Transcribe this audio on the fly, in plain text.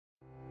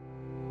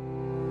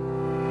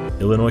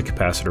Illinois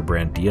capacitor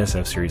brand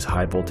DSF Series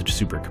high voltage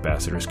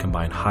supercapacitors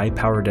combine high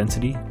power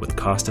density with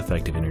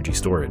cost-effective energy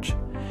storage.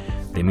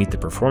 They meet the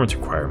performance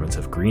requirements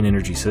of green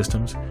energy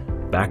systems,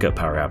 backup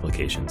power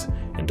applications,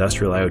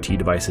 industrial IoT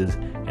devices,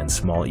 and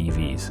small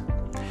EVs.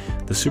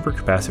 The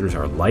supercapacitors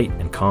are light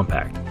and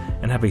compact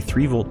and have a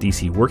 3-volt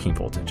DC working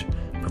voltage,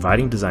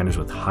 providing designers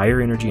with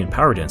higher energy and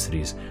power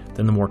densities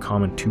than the more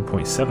common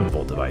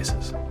 2.7-volt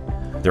devices.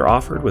 They're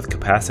offered with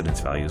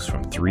capacitance values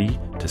from 3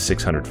 to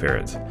 600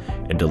 farads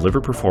and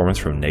deliver performance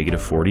from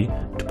 -40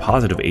 to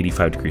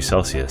 +85 degrees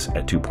Celsius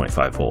at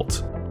 2.5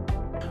 volts.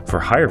 For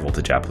higher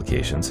voltage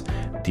applications,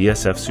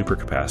 DSF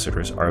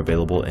supercapacitors are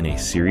available in a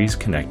series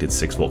connected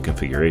 6-volt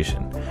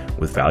configuration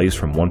with values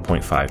from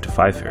 1.5 to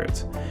 5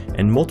 farads,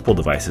 and multiple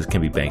devices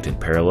can be banked in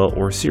parallel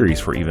or series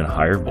for even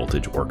higher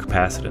voltage or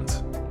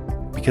capacitance.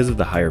 Because of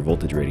the higher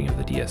voltage rating of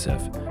the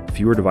DSF,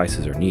 fewer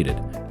devices are needed,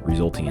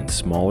 resulting in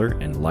smaller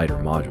and lighter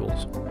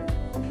modules.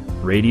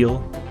 Radial,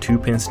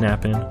 2-pin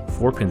snap-in,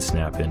 4-pin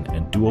snap-in,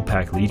 and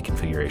dual-pack lead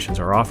configurations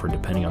are offered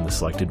depending on the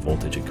selected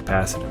voltage and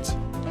capacitance.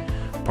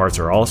 Parts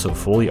are also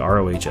fully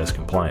RoHS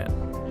compliant.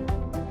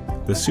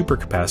 The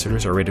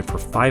supercapacitors are rated for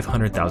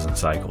 500,000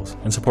 cycles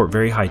and support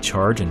very high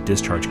charge and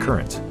discharge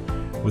currents,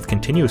 with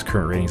continuous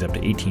current ratings up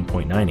to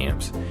 18.9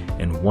 amps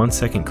and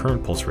 1-second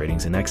current pulse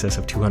ratings in excess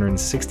of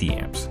 260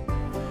 amps.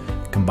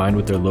 Combined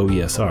with their low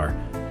ESR,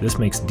 this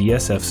makes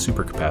DSF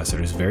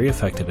supercapacitors very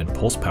effective in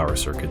pulse power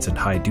circuits and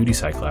high duty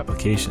cycle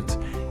applications,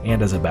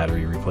 and as a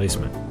battery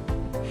replacement.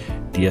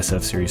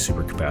 DSF Series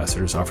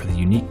supercapacitors offer the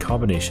unique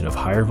combination of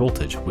higher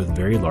voltage with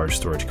very large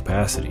storage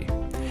capacity.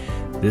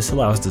 This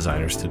allows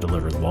designers to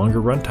deliver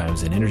longer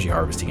runtimes in energy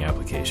harvesting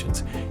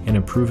applications and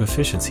improve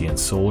efficiency in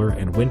solar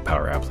and wind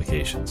power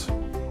applications.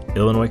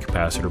 Illinois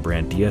capacitor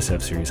brand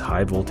DSF Series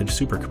high voltage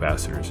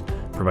supercapacitors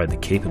provide the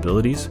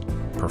capabilities,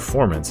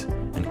 performance,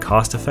 and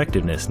cost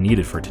effectiveness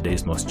needed for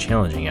today's most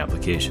challenging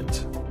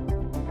applications.